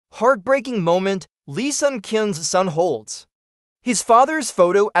heartbreaking moment Lee Sun Kyun's son holds. His father's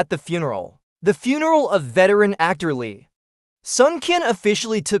photo at the funeral. The funeral of veteran actor Lee Sun Kyun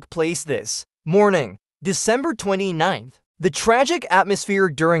officially took place this morning, December 29th. The tragic atmosphere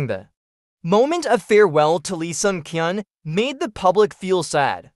during the moment of farewell to Lee Sun Kyun made the public feel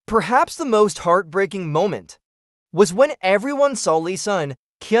sad. Perhaps the most heartbreaking moment was when everyone saw Lee Sun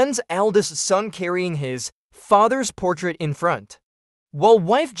Kyun's eldest son carrying his father's portrait in front, while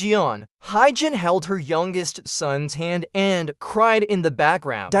wife Jeon Hae-jin held her youngest son's hand and cried in the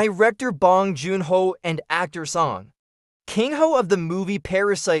background. Director Bong Joon-ho and actor Song Kang-ho of the movie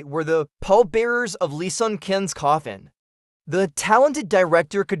Parasite were the pallbearers of Lee Sun Kyun's coffin. The talented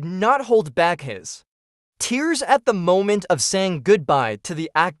director could not hold back his tears at the moment of saying goodbye to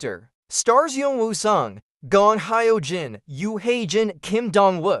the actor. Stars Yeon Woo-sung, Gong Hyo-jin, Yoo Hae-jin, Kim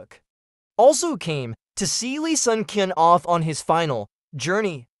Dong-wook also came to see Lee Sun Kyun off on his final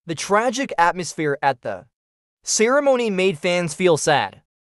journey. The tragic atmosphere at the ceremony made fans feel sad.